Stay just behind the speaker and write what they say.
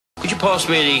pass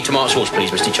me the tomato sauce, please,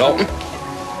 Mr. Charlton?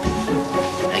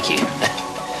 Thank you.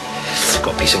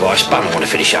 Got a piece of ice bun I want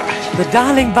to finish up. The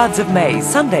Darling Buds of May,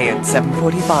 Sunday at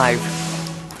 7:45.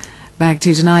 Back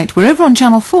to tonight. We're over on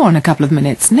Channel 4 in a couple of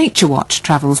minutes. Nature Watch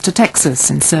travels to Texas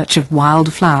in search of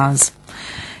wild flowers.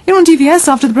 Here on TVS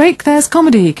after the break, there's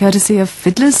comedy, courtesy of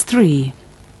Fiddler's 3.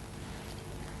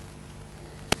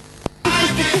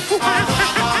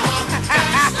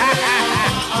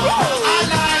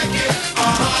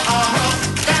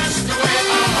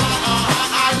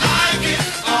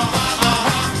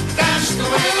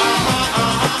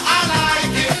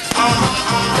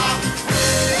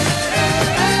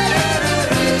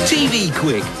 TV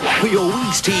Quick. For your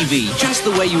week's TV, just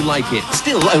the way you like it.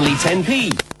 Still only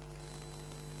 10p.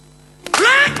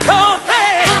 Black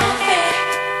coffee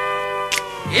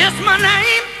is my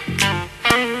name.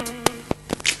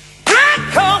 Black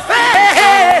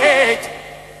coffee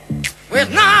with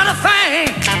not a thing.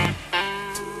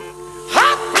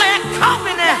 Hot black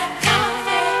coffee now,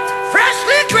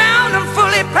 freshly ground and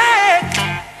fully packed.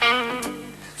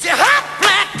 See, hot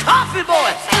black coffee,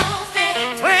 boys.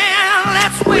 Well,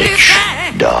 that's what it's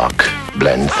like. Dark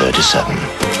Blend 37.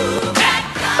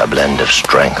 A blend of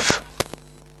strength.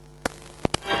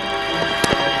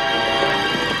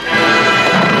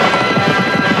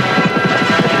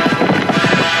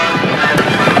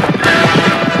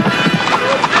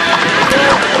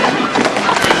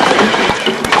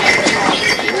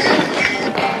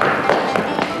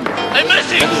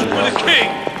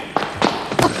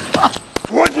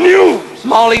 What news?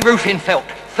 Marley roofing felt,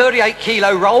 38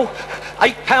 kilo roll,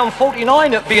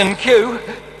 £8.49 at B&Q.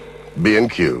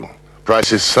 B&Q.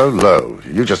 Price is so low,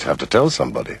 you just have to tell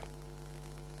somebody.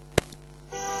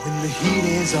 When the heat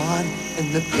is on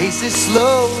and the pace is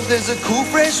slow, there's a cool,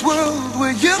 fresh world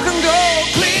where you can go.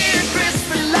 Clear,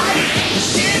 crisp, and light, the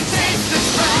shit tastes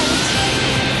just right.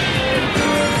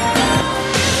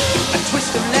 A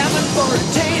twist of lemon for a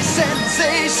taste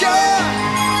sensation.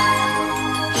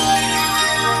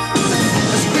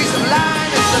 A squeeze of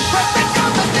lime is the perfect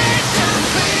combination.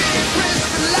 Clear,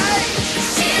 crisp, and light, the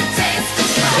shit tastes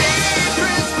just right. Clear,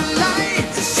 crisp, and light,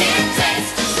 the shit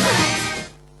tastes just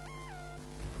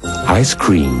right. Ice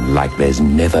cream like there's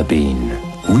never been.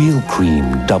 Real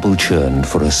cream double churned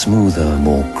for a smoother,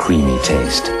 more creamy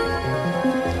taste.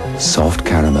 Soft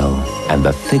caramel and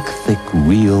the thick,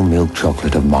 real milk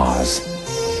chocolate of Mars.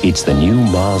 It's the new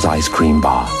Mars ice cream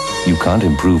bar. You can't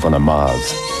improve on a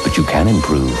Mars, but you can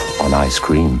improve on ice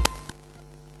cream.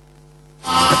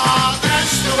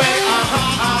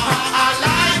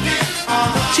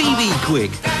 TV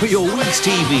Quick. For your week's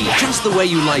TV, just the way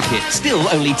you like it. Still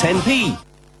only 10p.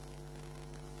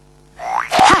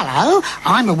 Hello,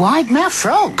 I'm a wide-mouthed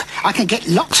frog. I can get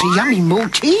lots of yummy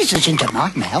Maltesers into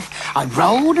my mouth. I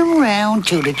roll them round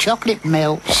till the chocolate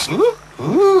melts.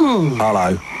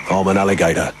 Hello, I'm an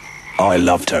alligator. I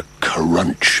love to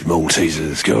crunch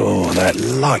Maltesers. Oh, that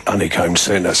light honeycomb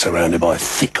centre surrounded by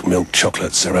thick milk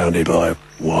chocolate surrounded by a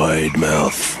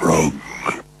wide-mouthed frog.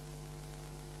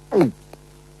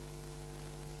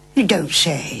 You don't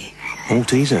say.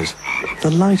 Maltesers, the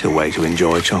lighter way to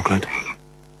enjoy chocolate.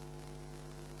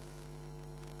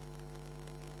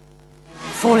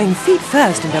 Falling feet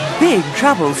first into big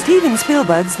trouble, Steven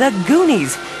Spielberg's The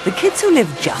Goonies, the kids who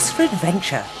live just for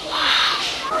adventure.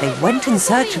 They went in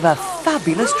search of a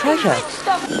fabulous treasure.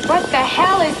 What the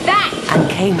hell is that? And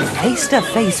came face to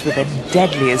face with the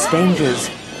deadliest dangers.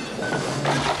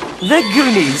 The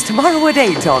Goonies, tomorrow at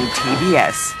 8 on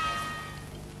TVS.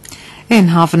 In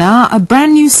half an hour, a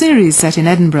brand new series set in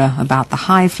Edinburgh about the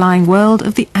high-flying world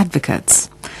of the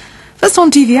advocates. First on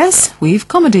TVS, we've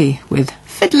comedy with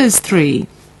Fiddler's 3.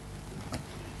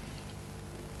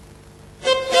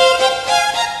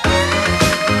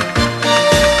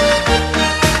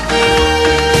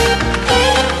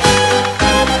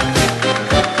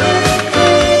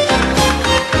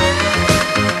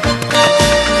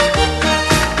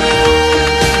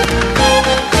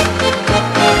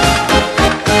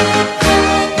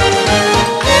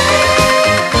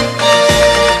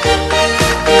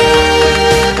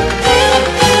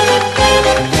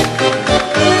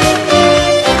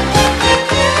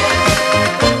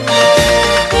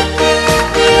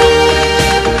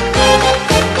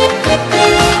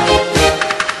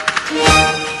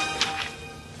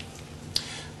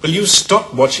 Will you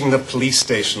stop watching the police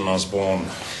station, Osborne?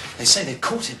 They say they've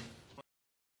caught him.